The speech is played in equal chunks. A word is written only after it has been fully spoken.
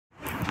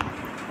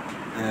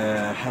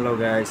Hello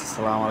guys,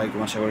 আসসালামু আলাইকুম।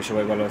 আশা করি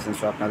সবাই ভালো আছেন।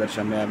 সো আপনাদের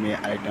সামনে আমি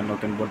আরেকটা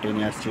নতুন বন্টি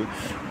নিয়ে আসছি।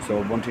 সো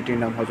বন্টিটির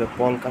নাম হচ্ছে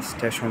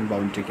পলকাস্টেশন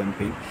বাউন্টি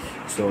ক্যাম্পিং।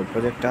 সো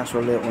প্রজেক্টটা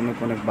আসলে অনেক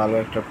অনেক ভালো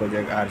একটা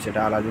প্রজেক্ট, আর সেটা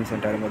আলাদিন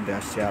সেন্টারের মধ্যে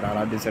আসছে। আর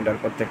আলাদিন সেন্টার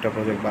প্রত্যেকটা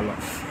প্রজেক্ট ভালো।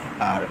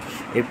 আর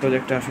এই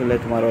প্রজেক্টটা আসলে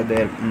তোমার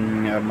ওদের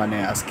মানে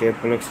আজকে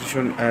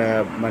পলকাস্টেশন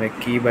মানে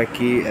কী বা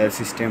কী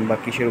সিস্টেম বা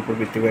কিসের উপর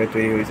ভিত্তি করে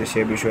তৈরি হয়েছে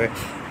সে বিষয়ে,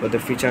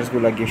 ওদের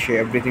ফিচার্সগুলো কি সে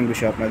এভরিথিং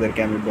বিষয়ে আপনাদেরকে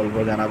আমি বলবো,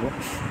 জানাবো।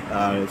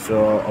 আর সো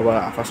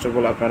ফার্স্ট অফ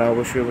অল আপনারা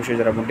অবশ্যই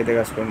যারা বন্টিতে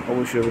কাজ করেন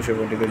অবশ্যই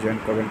বন্টিতে জয়েন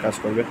করবেন, কাজ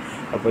করবেন।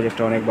 আর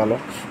প্রজেক্টটা অনেক ভালো।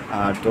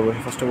 আর তো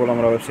ফার্স্ট অফ অল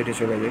আমরা ওয়েবসাইটে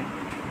চলে যাই।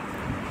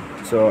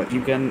 So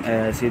you can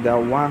see the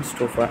one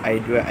stop for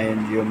IDEA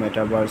NGO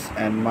metaverse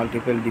and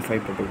multiple DeFi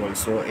protocols.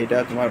 So এটা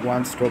তোমার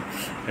one stop,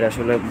 এটা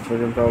আসলে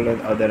পর্যন্ত হলে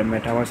ওদের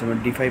মেটাভার্স এবং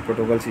ডিফাই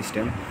প্রোটোকল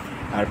সিস্টেম।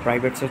 আর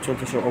প্রাইভেট সেল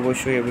চলতেছে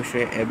অবশ্যই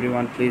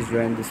everyone please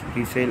join this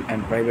pre sell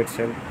and private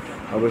sell.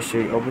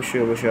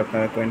 অবশ্যই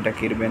আপনারা কয়েনটা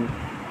কিনবেন।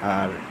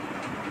 আর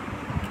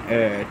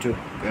একটু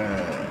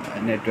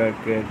নেটওয়ার্ক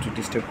একটু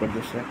ডিস্টার্ব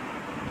করতেছে,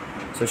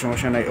 সো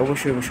সমস্যা নাই।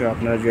 অবশ্যই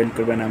আপনারা জয়েন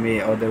করবেন। আমি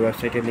ওদের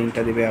ওয়েবসাইটের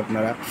লিঙ্কটা দিবে।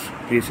 আপনারা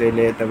প্রি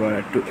সেলে, তারপর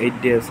 8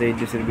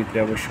 ডেজের ভিতরে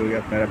অবশ্যই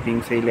আপনারা পিং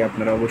সেলে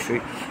আপনারা অবশ্যই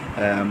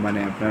মানে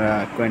আপনারা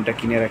কয়েনটা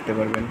কিনে রাখতে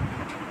পারবেন।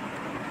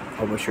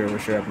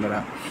 অবশ্যই আপনারা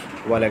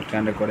ওয়ালেট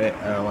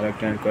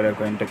কানেক্ট করে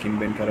কয়েনটা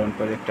কিনবেন, কারণ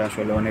প্রজেক্টটা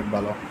আসলে অনেক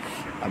ভালো।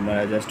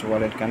 আপনারা just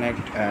wallet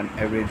connect and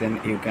everything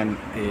you can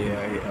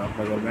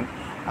আপনারা করবেন।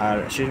 আর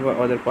শেষ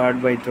ওদের পাওয়ার্ড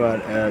বাই তো আর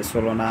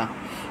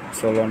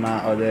সোলোনা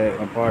ওদের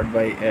powered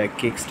by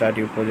kick start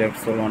you project,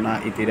 সোলোনা,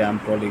 ethereum,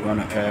 polygon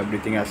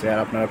everything আছে। আর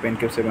আপনারা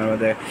পেনকেপসের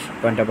মধ্যে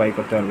কয়েনটা বাই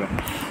করতে পারবেন।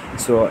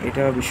 সো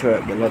এটা বিষয়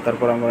গেল।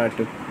 তারপর আমরা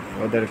একটু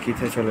ওদের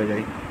কিতে চলে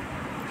যাই,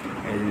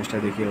 এই জিনিসটা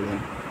দেখিয়ে ওদের।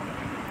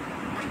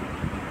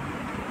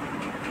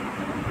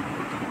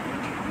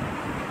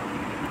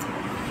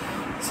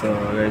 সো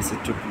গাইস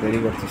একটু দেরি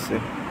করতেছে,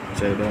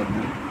 চাইলে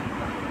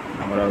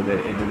আমরা ওদের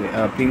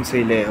এটা পিঙ্ক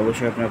সেলে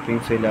অবশ্যই আপনারা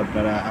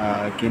আপনারা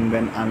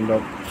কিনবেন।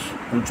 আনলক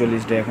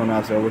 39 ডে এখনও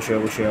আছে।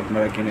 অবশ্যই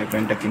আপনারা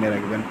পেনটা কিনে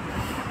রাখবেন।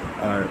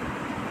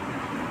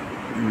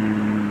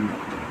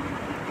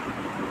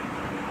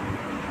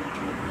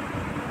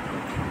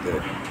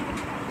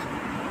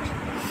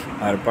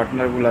 আর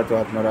পার্টনারগুলো তো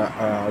আপনারা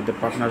ওদের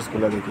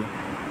পার্টনার্সগুলো দেখি।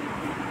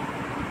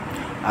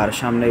 আর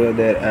সামনে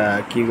ওদের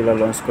কীগুলো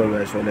লঞ্চ করবে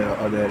আসলে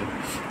ওদের,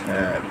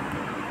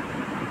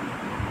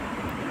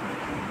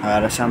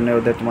 আর সামনে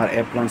ওদের তোমার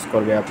অ্যাপ লঞ্চ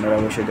করবে। আপনারা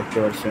অবশ্যই দেখতে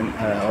পাচ্ছেন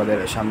ওদের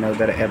সামনে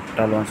ওদের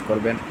অ্যাপটা লঞ্চ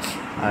করবেন।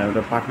 আর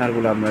ওদের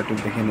পার্টনারগুলো আমরা একটু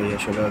দেখে নিই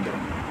আসলে ওদের।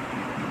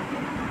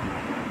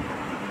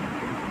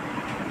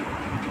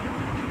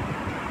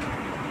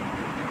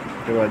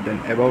 Then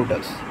about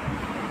us,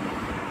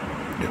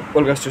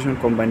 Polkastation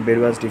combined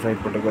various DeFi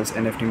protocols,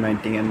 NFT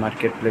minting, and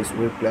marketplace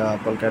with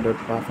Polkadot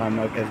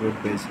framework as web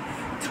base.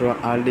 Through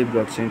early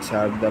blockchains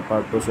serve the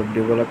purpose of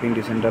developing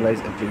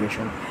decentralized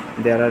application.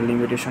 There are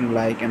limitations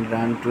like and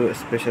run to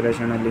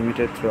specialization are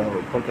limited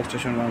throughout.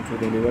 Polkastation wants to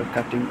deliver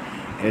cutting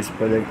edge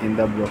project in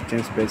the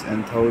blockchain space and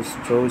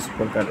throws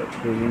Polkadot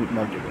using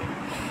multiple.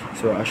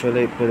 So আসলে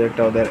এই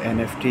প্রজেক্টটা ওদের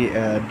NFT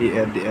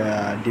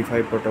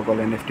defy protocol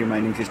NFT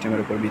mining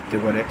সিস্টেমের উপর ভিত্তি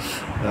করে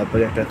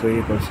প্রজেক্টটা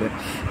তৈরি করছে।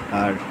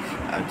 আর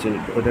যে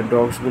ওদের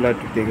ডগসগুলো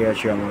একটু দেখে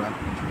আসি আমরা।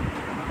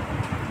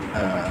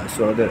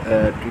 সো ওদের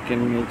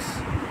টোকেন মিক্স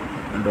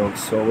ডগস,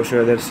 সো অবশ্যই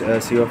ওদের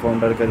সিও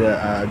ফাউন্ডারকে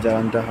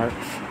জারান তাহার,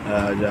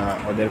 যা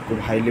ওদের খুব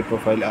হাইলি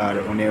প্রোফাইল, আর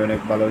উনি অনেক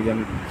ভালো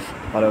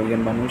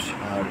একজন মানুষ।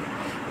 আর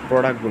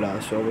প্রোডাক্টগুলো,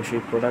 সো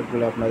অবশ্যই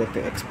প্রোডাক্টগুলো আপনারা দেখতে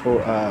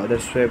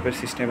ওদের সোয়েপের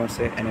সিস্টেম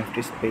আছে,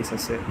 এনএফটি স্পেস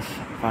আছে,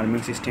 ফার্মিং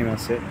সিস্টেম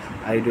আছে,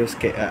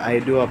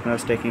 আইডিও আপনারা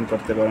স্টেকিং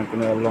করতে পারেন,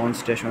 কোনো লঞ্চ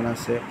স্টেশন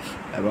আছে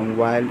এবং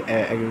ওয়াইল্ড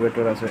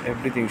অ্যাগ্রিগেটর আছে,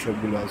 এভরিথিং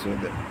সবগুলো আছে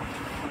ওদের।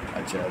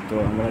 আচ্ছা, তো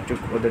আমরা একটু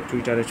ওদের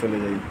টুইটারে চলে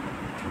যাই।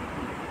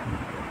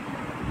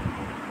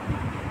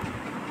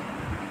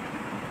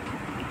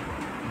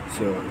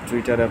 So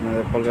Twitter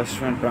আপনাদের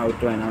Polkastation proud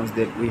to announce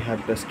that we have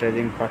the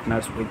staging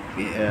partners with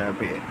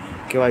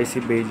KYC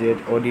pages,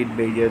 audit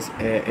pages,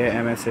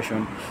 AMS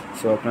session.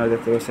 So আপনারা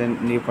দেখতে পাচ্ছেন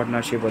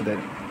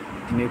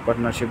নিউ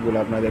পার্টনারশিপগুলো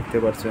আপনারা দেখতে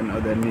পাচ্ছেন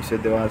ওদের নিচে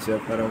দেওয়া আছে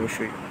আপনারা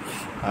অবশ্যই।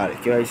 আর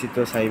KYC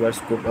তো সাইবার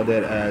স্কোপ,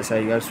 ওদের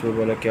সাইবার স্কোপ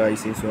বলে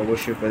KYC। সো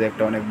অবশ্যই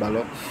প্রজেক্টটা অনেক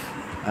ভালো।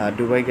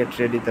 Dubai get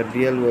ready the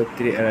real web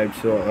 3 arrive.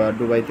 So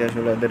দুবাইতে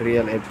আসলে ওদের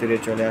রিয়েল ওয়েব 3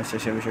 চলে আসছে,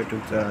 সে বিষয়টু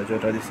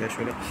জোটা দিচ্ছে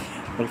আসলে।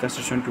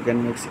 Polkastation token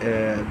makes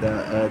the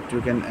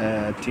token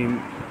team.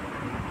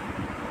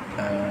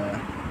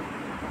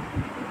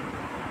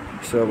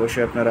 So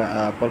অবশ্যই আপনারা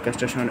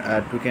Polkastation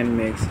token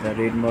makes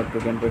read more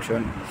token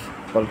question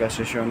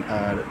Polkastation।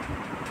 আর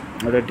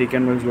ওদের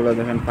টিকেন মিক্সগুলো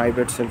দেখেন,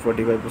 private sell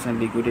 45%,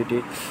 liquidity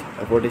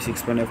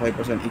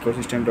 46.5%,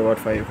 ecosystem reward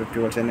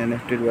 50%,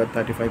 NFT reward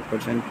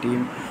 35%, team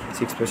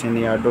 6%,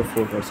 ইয়ার্ডো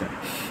 4%।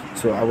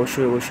 So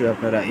অবশ্যই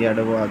আপনারা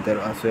ইয়ার্ডো ওদের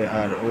আছে।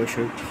 আর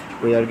অবশ্যই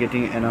we are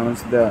getting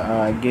announced the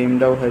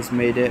GameDAO has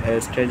made a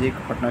strategic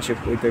partnership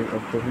with a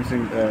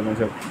professing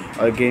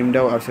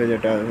GameDAO আছে,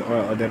 যেটা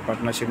ওদের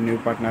পার্টনারশিপ নিউ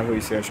পার্টনার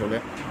হয়েছে আসলে।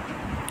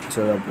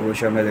 সো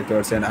অবশ্যই আমরা দেখতে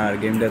পাচ্ছেন। আর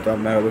গেমটা তো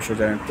আপনারা অবশ্যই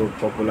জানেন খুব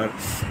পপুলার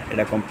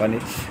এটা কোম্পানি।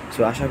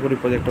 সো আশা করি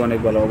প্রজেক্টটা অনেক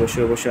ভালো।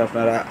 অবশ্যই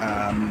আপনারা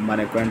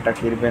মানে কয়েনটা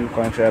কিনবেন,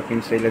 কয়েন স্র্যাপিং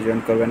সেলে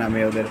জয়েন করবেন। আমি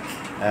ওদের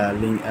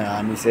লিঙ্ক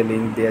নিচে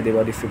লিঙ্ক দিয়ে দেবো,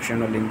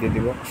 ডিসক্রিপশনেও লিঙ্ক দিয়ে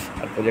দিব।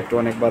 আর প্রজেক্টটা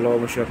অনেক ভালো,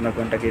 অবশ্যই আপনার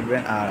কয়েনটা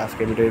কিনবেন। আর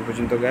আজকে ভিডিও এই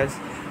পর্যন্ত গাইজ।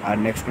 আর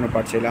নেক্সট কোনো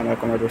পার্ট চাইলে আমার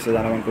কমেন্ট বক্সে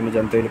জানাবেন, কোনো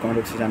জানতে হলে কমেন্ট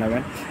বক্সে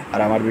জানাবেন। আর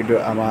আমার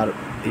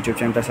ইউটিউব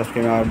চ্যানেলটা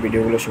সাবস্ক্রাইব, আমার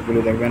ভিডিওগুলো সবগুলো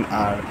দেখবেন।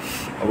 আর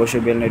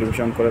অবশ্যই বেল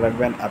নোটিফিকেশন করে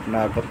রাখবেন,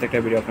 আপনার প্রত্যেকটা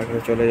ভিডিও আপনার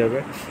কাছে চলে যাবে।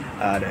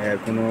 আর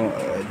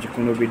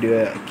কোনো ভিডিও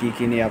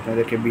কী নিয়ে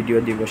আপনাদেরকে ভিডিও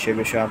দিব সে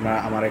বিষয়ে আপনারা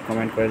আমার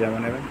কমেন্ট করে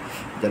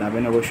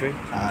জানাবেন অবশ্যই।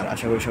 আর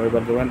আশা করি সবাই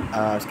ভালো থাকবেন।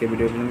 আজকে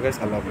ভিডিও পর্যন্ত গাইস,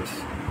 আল্লাহ হাফেজ।